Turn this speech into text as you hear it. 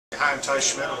Hi, I'm Ty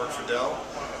Schmitt. I work for Dell.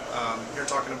 Here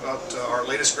talking about our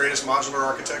latest, greatest modular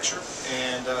architecture,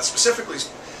 and specifically,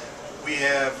 we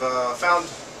have found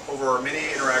over our many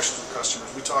interactions with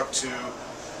customers, we talked to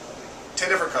 10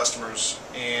 different customers,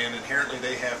 and inherently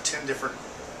they have 10 different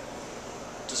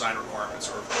design requirements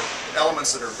or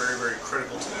elements that are very, very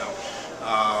critical to them.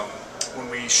 When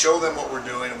we show them what we're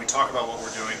doing and we talk about what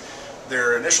we're doing,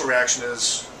 their initial reaction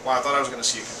is, well, I thought I was going to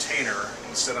see a container.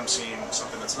 Instead I'm seeing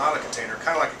something that's not a container,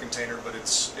 kind of like a container, but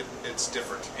it's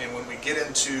different. And when we get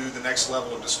into the next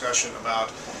level of discussion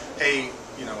about, hey,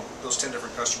 you know, those 10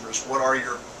 different customers, what are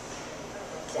your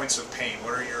points of pain?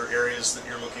 What are your areas that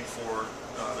you're looking for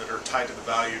that are tied to the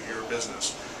value of your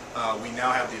business? We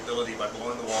now have the ability, by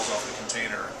blowing the walls off the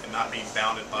container and not being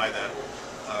bounded by that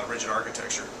rigid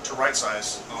architecture, to right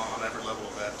size on every level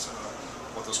of that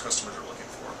what those customers are looking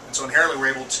for. And so inherently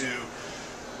we're able to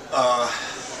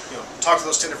talk to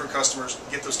those 10 different customers,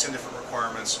 get those 10 different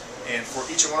requirements, and for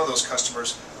each one of those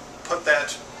customers, put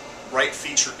that right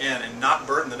feature in and not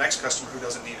burden the next customer who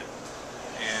doesn't need it.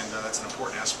 And that's an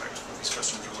important aspect of what these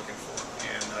customers are looking for.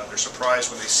 And they're surprised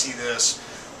when they see this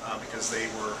because they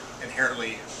were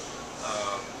inherently,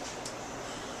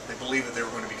 they believe that they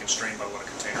were going to be constrained by what a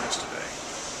container is today.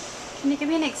 Can you give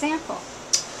me an example?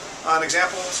 An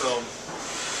example, so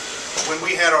when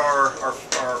we had our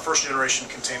first generation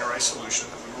containerized solution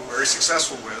that we were very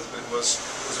successful with, it was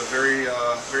a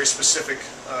very specific,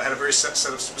 had a very set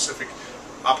of specific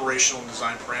operational and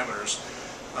design parameters.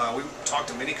 We talked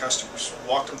to many customers,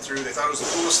 walked them through. They thought it was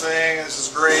the coolest thing. This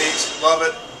is great, love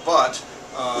it. But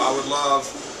I would love,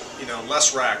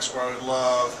 less racks, or I would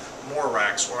love more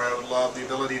racks, or I would love the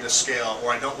ability to scale,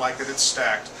 or I don't like that it's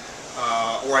stacked,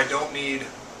 or I don't need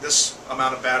this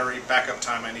amount of battery backup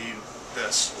time. I need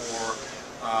this, or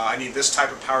I need this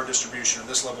type of power distribution or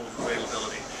this level of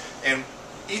availability. And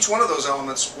each one of those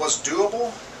elements was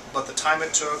doable, but the time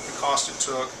it took, the cost it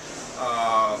took,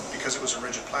 because it was a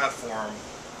rigid platform,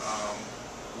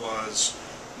 was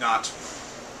not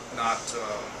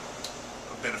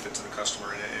a benefit to the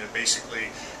customer, and it basically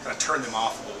kind of turned them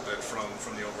off a little bit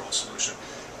from the overall solution.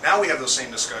 Now we have those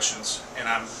same discussions, and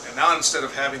now instead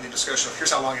of having the discussion of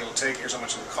here's how long it'll take, here's how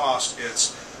much it'll cost,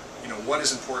 it's what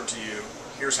is important to you.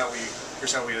 Here's how we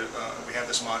have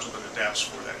this module that adapts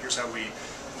for that. Here's how we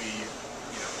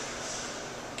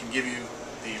can give you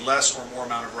the less or more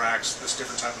amount of racks, this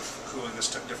different type of cooling, this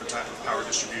different type of power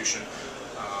distribution,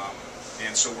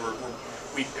 and so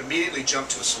we immediately jump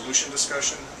to a solution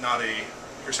discussion, not a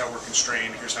here's how we're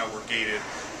constrained, here's how we're gated,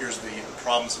 here's the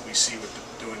problems that we see with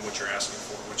doing what you're asking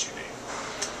for, what you need.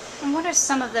 And what are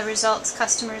some of the results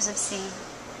customers have seen?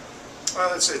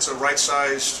 Well, it's a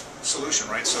right-sized solution,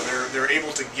 right? So they're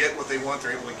able to get what they want.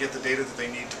 They're able to get the data that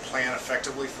they need to plan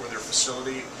effectively for their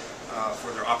facility,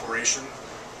 for their operation,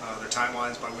 their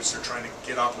timelines by which they're trying to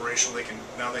get operational.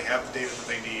 Now they have the data that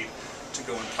they need to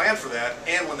go and plan for that.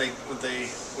 And what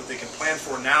they can plan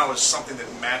for now is something that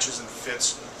matches and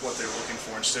fits what they're looking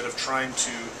for, instead of trying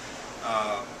to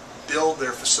build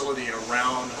their facility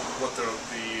around what their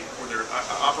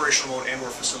operational mode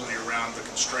and/or facility around the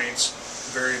constraints,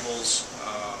 variables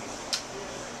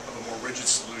of a more rigid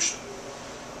solution.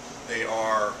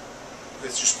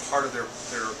 It's just part of their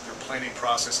planning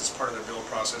process, it's part of their build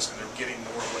process, and they're getting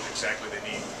more of what exactly they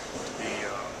need to be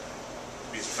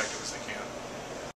as effective as they can.